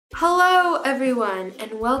Hello everyone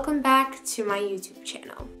and welcome back to my YouTube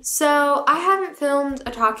channel. So I haven't filmed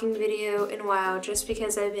a talking video in a while just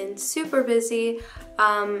because I've been super busy,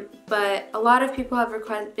 but a lot of people have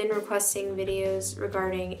been requesting videos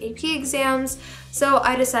regarding AP exams, so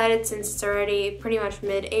I decided since it's already pretty much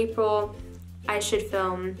mid-April, I should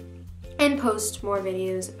film and post more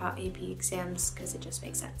videos about AP exams because it just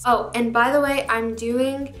makes sense. Oh, and by the way, I'm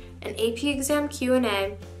doing an AP exam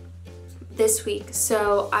Q&A this week,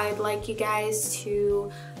 so I'd like you guys to,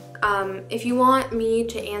 if you want me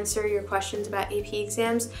to answer your questions about AP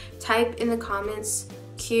exams, type in the comments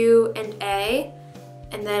Q&A,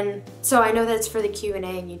 and then, so I know that's for the Q&A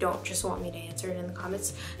and you don't just want me to answer it in the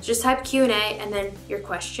comments. Just type Q&A and then your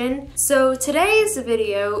question. So today's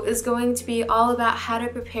video is going to be all about how to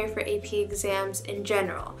prepare for AP exams in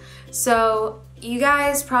general. So you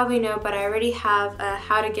guys probably know, but I already have a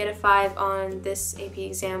How to Get a 5 on this AP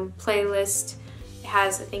exam playlist. It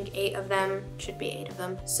has, I think, 8 of them, should be 8 of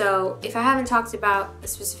them. So if I haven't talked about a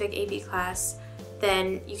specific AP class,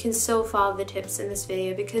 then you can still follow the tips in this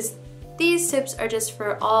video because these tips are just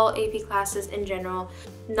for all AP classes in general,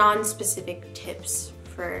 non-specific tips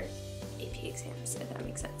for AP exams, if that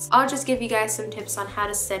makes sense. I'll just give you guys some tips on how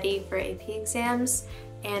to study for AP exams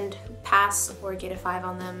and pass or get a 5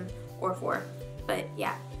 on them, or 4. But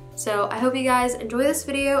yeah, so I hope you guys enjoy this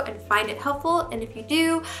video and find it helpful, and if you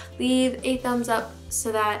do, leave a thumbs up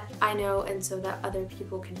so that I know and so that other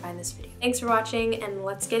people can find this video. Thanks for watching, and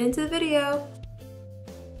let's get into the video.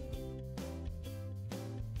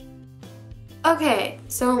 Okay,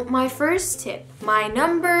 so my first tip, my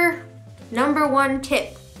number one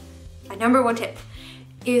tip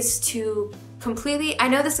is to completely, I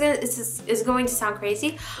know this is going to sound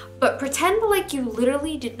crazy, but pretend like you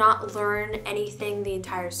literally did not learn anything the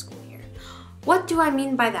entire school year. What do I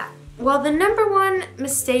mean by that? Well, the number one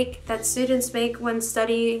mistake that students make when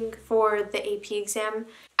studying for the AP exam,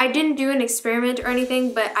 I didn't do an experiment or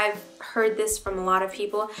anything, but I've heard this from a lot of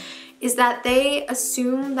people, is that they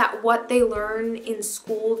assume that what they learn in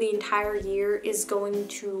school the entire year is going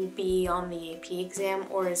to be on the AP exam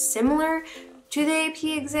or is similar to the AP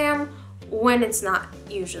exam, when it's not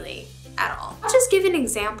usually at all. I'll just give an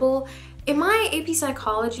example. In my AP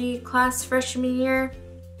psychology class freshman year,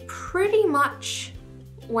 pretty much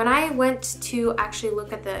when I went to actually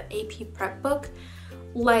look at the AP prep book,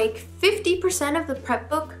 like 50% of the prep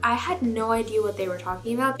book, I had no idea what they were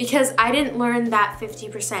talking about because I didn't learn that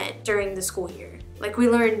 50% during the school year. Like, we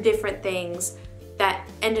learned different things that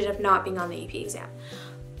ended up not being on the AP exam.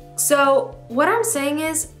 So what I'm saying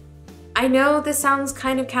is, I know this sounds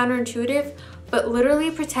kind of counterintuitive, but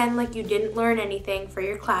literally pretend like you didn't learn anything for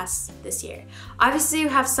your class this year. Obviously you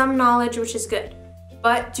have some knowledge, which is good,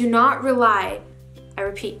 but do not rely, I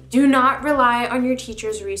repeat, do not rely on your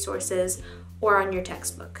teacher's resources or on your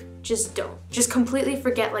textbook. Just don't. Just completely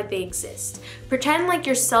forget like they exist. Pretend like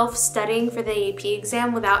you're self-studying for the AP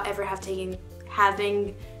exam without ever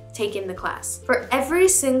having taken the class. For every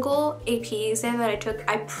single AP exam that I took,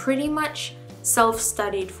 I pretty much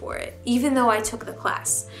self-studied for it, even though I took the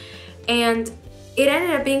class. And it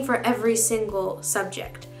ended up being for every single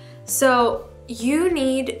subject. So you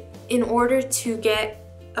need, in order to get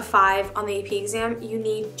a 5 on the AP exam, you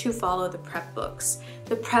need to follow the prep books.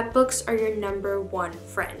 The prep books are your number one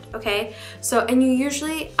friend, okay? So, and you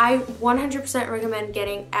usually, I 100% recommend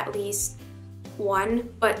getting at least 1,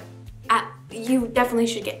 but you definitely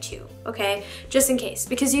should get 2, okay? Just in case,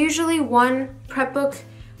 because usually one prep book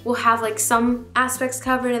will have like some aspects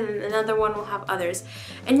covered and then another one will have others.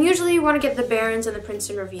 And usually you want to get the Barron's and the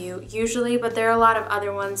Princeton Review, usually, but there are a lot of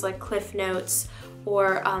other ones like Cliff Notes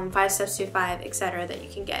or 5 Steps to 5, etc. that you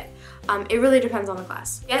can get. It really depends on the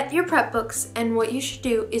class. Get your prep books, and what you should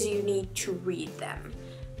do is you need to read them.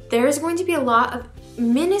 There is going to be a lot of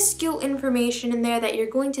minuscule information in there that you're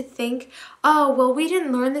going to think, oh, well, we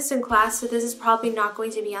didn't learn this in class, so this is probably not going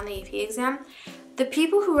to be on the AP exam. The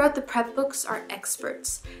people who wrote the prep books are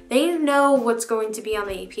experts. They know what's going to be on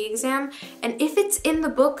the AP exam, and if it's in the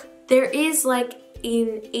book, there is like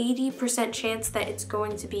an 80% chance that it's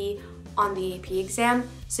going to be on the AP exam,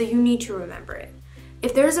 so you need to remember it.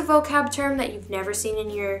 If there's a vocab term that you've never seen in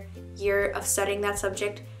your year of studying that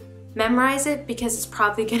subject, memorize it because it's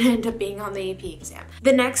probably going to end up being on the AP exam.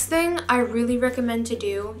 The next thing I really recommend to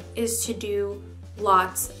do is to do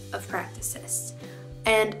lots of practice tests,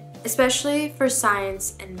 and especially for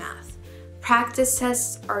science and math. Practice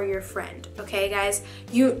tests are your friend, okay guys?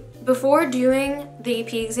 Before doing the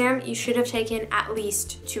AP exam, you should have taken at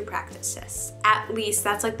least 2 practice tests. At least,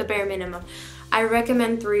 that's like the bare minimum. I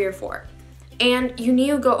recommend 3 or 4. And you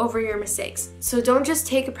need to go over your mistakes. So don't just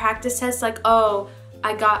take a practice test like, oh,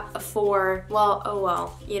 I got a 4, well, oh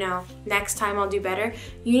well, you know, next time I'll do better.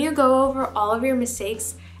 You need to go over all of your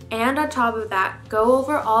mistakes, and on top of that, go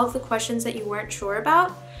over all of the questions that you weren't sure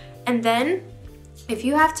about, and then, if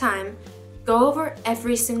you have time, go over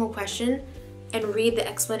every single question and read the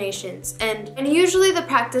explanations. And usually the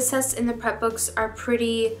practice tests in the prep books are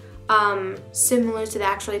pretty similar to the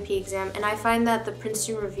actual AP exam, and I find that the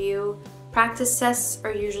Princeton Review practice tests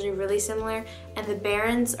are usually really similar, and the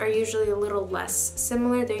Barron's are usually a little less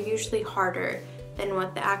similar. They're usually harder than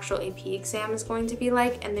what the actual AP exam is going to be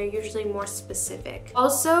like, and they're usually more specific.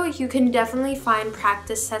 Also, you can definitely find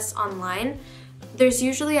practice tests online. There's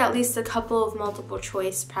usually at least a couple of multiple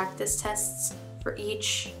choice practice tests for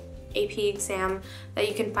each AP exam that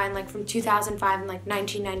you can find, like from 2005 and like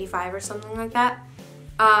 1995 or something like that.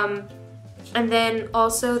 And then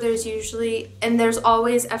also there's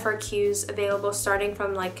always FRQs available starting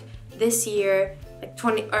from like this year,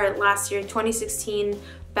 like last year, 2016,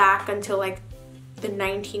 back until like the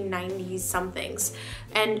 1990s somethings.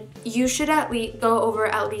 And you should at least go over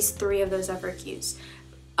at least 3 of those FRQs.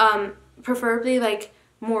 Preferably like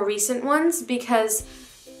more recent ones, because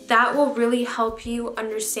that will really help you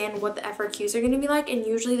understand what the FRQs are going to be like, and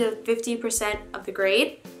usually they're 50% of the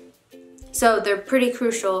grade. So they're pretty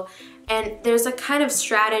crucial, and there's a kind of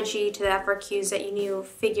strategy to the FRQs that you need to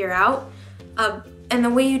figure out. And the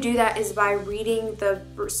way you do that is by reading the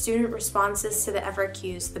student responses to the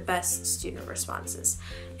FRQs, the best student responses,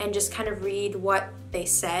 and just kind of read what they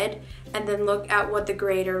said, and then look at what the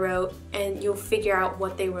grader wrote, and you'll figure out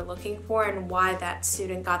what they were looking for and why that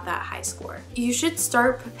student got that high score. You should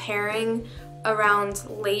start preparing around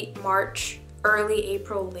late March, early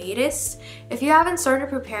April latest. If you haven't started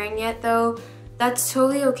preparing yet though, that's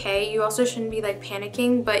totally okay. You also shouldn't be like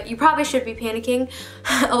panicking, but you probably should be panicking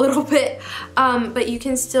a little bit. But you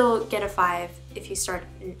can still get a 5 if you start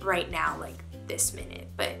right now, like this minute.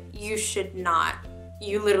 But you should not.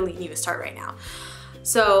 You literally need to start right now.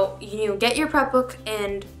 So you get your prep book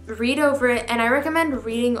and read over it. And I recommend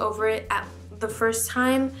reading over it at the first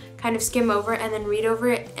time, kind of skim over it, and then read over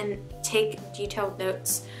it and take detailed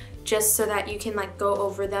notes, just so that you can like go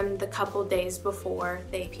over them the couple days before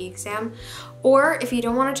the AP exam. Or if you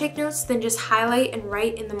don't want to take notes, then just highlight and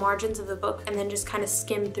write in the margins of the book, and then just kind of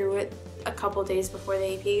skim through it a couple days before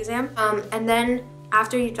the AP exam. And then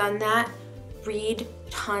after you've done that,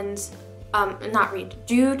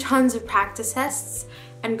 do tons of practice tests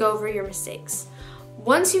and go over your mistakes.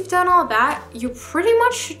 Once you've done all that, you pretty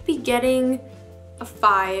much should be getting a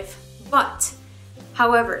 5, but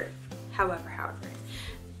however,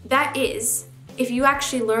 that is, if you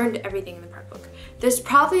actually learned everything in the prep book. There's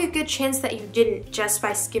probably a good chance that you didn't, just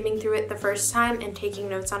by skimming through it the first time and taking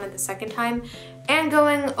notes on it the second time and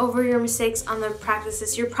going over your mistakes on the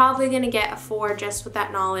practices. You're probably going to get a 4 just with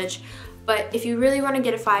that knowledge. But if you really want to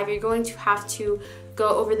get a 5, you're going to have to go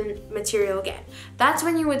over the material again. That's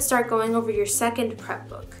when you would start going over your second prep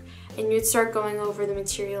book, and you'd start going over the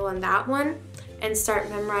material on that one and start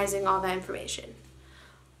memorizing all that information.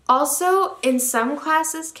 Also, in some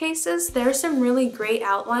cases, there are some really great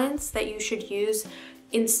outlines that you should use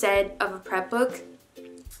instead of a prep book,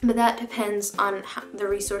 but that depends on the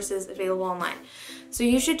resources available online. So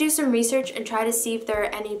you should do some research and try to see if there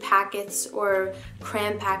are any packets or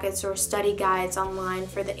cram packets or study guides online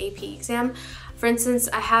for the AP exam. For instance,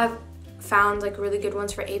 I have found like really good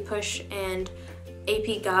ones for APUSH and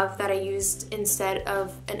AP Gov that I used instead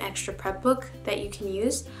of an extra prep book that you can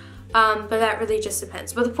use. But that really just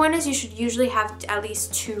depends. But the point is, you should usually have at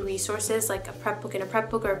least 2 resources, like a prep book and a prep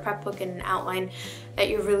book, or a prep book and an outline that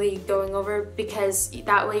you're really going over, because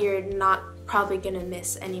that way you're not probably gonna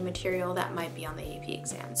miss any material that might be on the AP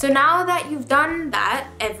exam. So now that you've done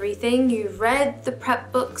everything, you've read the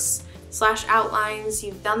prep books / outlines,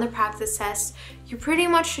 you've done the practice test, you pretty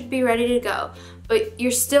much should be ready to go, but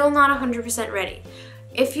you're still not 100% ready.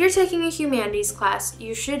 If you're taking a humanities class,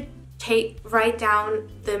 you should write down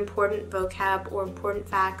the important vocab or important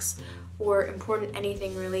facts or important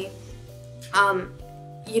anything really,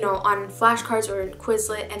 you know, on flashcards or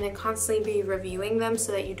Quizlet, and then constantly be reviewing them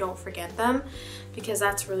so that you don't forget them, because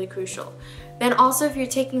that's really crucial. Then also, if you're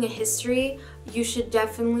taking a history, you should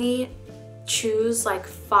definitely choose like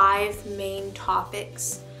 5 main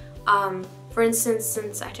topics. For instance,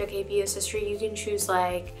 since I took AP US history, you can choose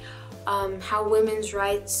like how women's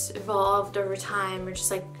rights evolved over time, or just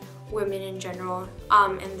like women in general,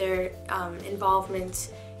 and their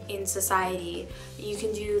involvement in society. You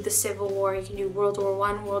can do the Civil War, you can do World War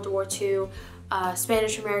I, World War II,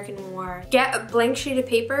 Spanish-American War. Get a blank sheet of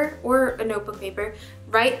paper or a notebook paper,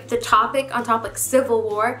 write the topic on top, like Civil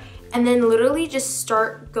War, and then literally just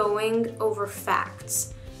start going over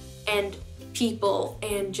facts and people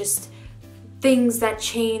and just things that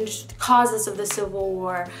changed, causes of the Civil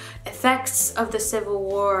War, effects of the Civil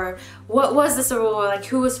War, what was the Civil War, like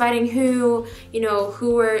who was fighting who, you know,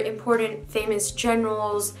 who were important famous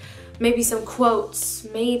generals, maybe some quotes,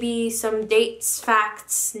 maybe some dates,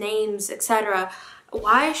 facts, names, etc.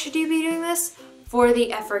 Why should you be doing this? For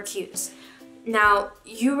the FRQs. Now,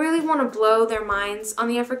 you really want to blow their minds on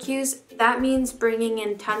the FRQs. That means bringing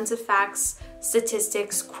in tons of facts,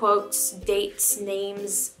 statistics, quotes, dates,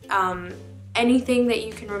 names, anything that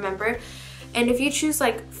you can remember. And if you choose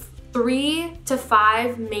like 3 to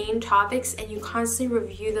 5 main topics and you constantly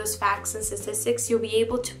review those facts and statistics, you'll be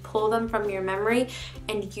able to pull them from your memory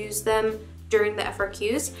and use them during the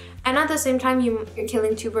FRQs. And at the same time, you're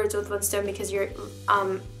killing 2 birds with 1 stone because you're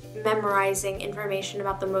memorizing information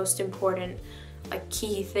about the most important, like,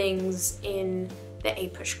 key things in the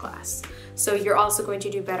APUSH class. So you're also going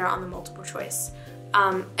to do better on the multiple choice.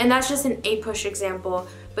 And that's just an APUSH example,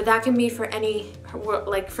 but that can be for any,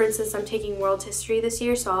 like for instance, I'm taking world history this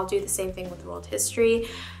year, so I'll do the same thing with world history,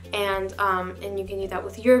 and you can do that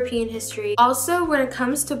with European history. Also, when it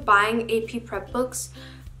comes to buying AP prep books,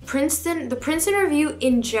 the Princeton Review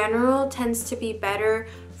in general tends to be better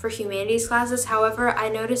for humanities classes. However, I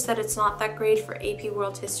noticed that it's not that great for AP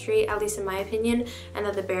World History, at least in my opinion, and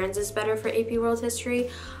that the Barron's is better for AP World History.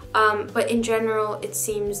 But in general, it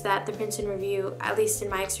seems that the Princeton Review, at least in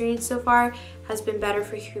my experience so far, has been better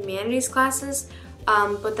for humanities classes,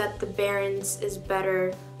 but that the Barron's is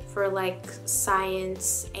better for like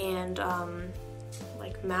science and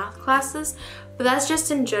like math classes. But that's just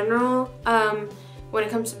in general. When it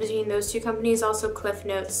comes to between those 2 companies, also Cliff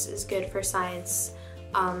Notes is good for science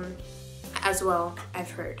as well,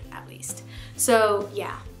 I've heard, at least. So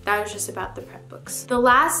yeah, that was just about the prep books. The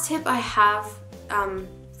last tip I have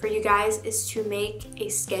for you guys is to make a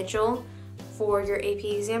schedule for your AP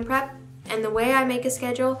exam prep. And the way I make a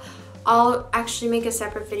schedule, I'll actually make a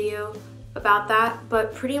separate video about that,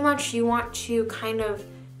 but pretty much you want to kind of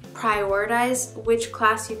prioritize which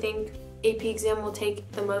class you think AP exam will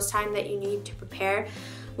take the most time that you need to prepare,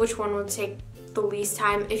 which one will take the least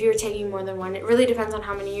time if you're taking more than one. It really depends on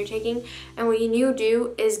how many you're taking. And what you need to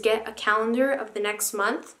do is get a calendar of the next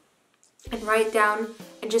month and write down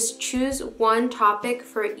and just choose 1 topic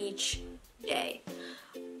for each day.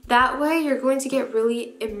 That way you're going to get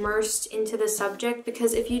really immersed into the subject,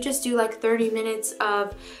 because if you just do like 30 minutes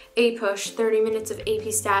of APUSH, 30 minutes of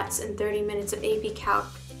AP Stats, and 30 minutes of AP Calc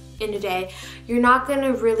in a day, you're not going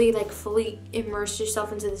to really like fully immerse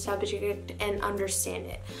yourself into the subject and understand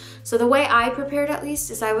it. So the way I prepared, at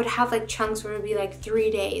least, is I would have like chunks where it would be like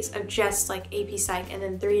 3 days of just like AP Psych, and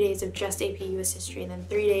then 3 days of just AP US History, and then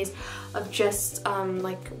 3 days of just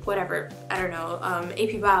like whatever, I don't know,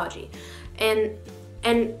 AP Biology.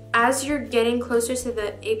 And as you're getting closer to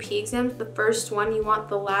the AP exam, the first one, you want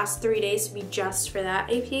the last 3 days to be just for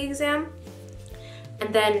that AP exam.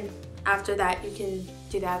 And then after that, you can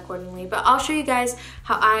do that accordingly. But I'll show you guys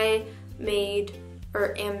how I made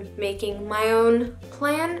or am making my own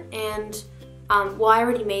plan. And well, I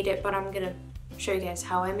already made it, but I'm gonna show you guys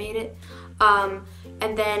how I made it.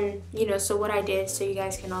 And then, you know, so what I did, so you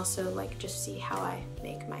guys can also like just see how I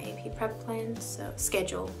make my AP prep plan, so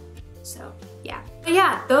schedule. So yeah, but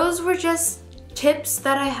yeah, those were just tips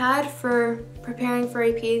that I had for preparing for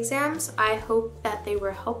AP exams. I hope that they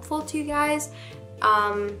were helpful to you guys,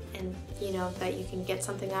 and you know, that you can get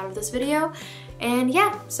something out of this video. And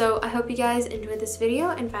yeah, so I hope you guys enjoyed this video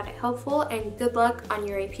and found it helpful, and good luck on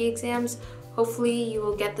your AP exams. Hopefully you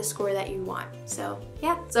will get the score that you want. So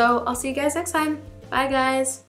yeah, so I'll see you guys next time. Bye guys.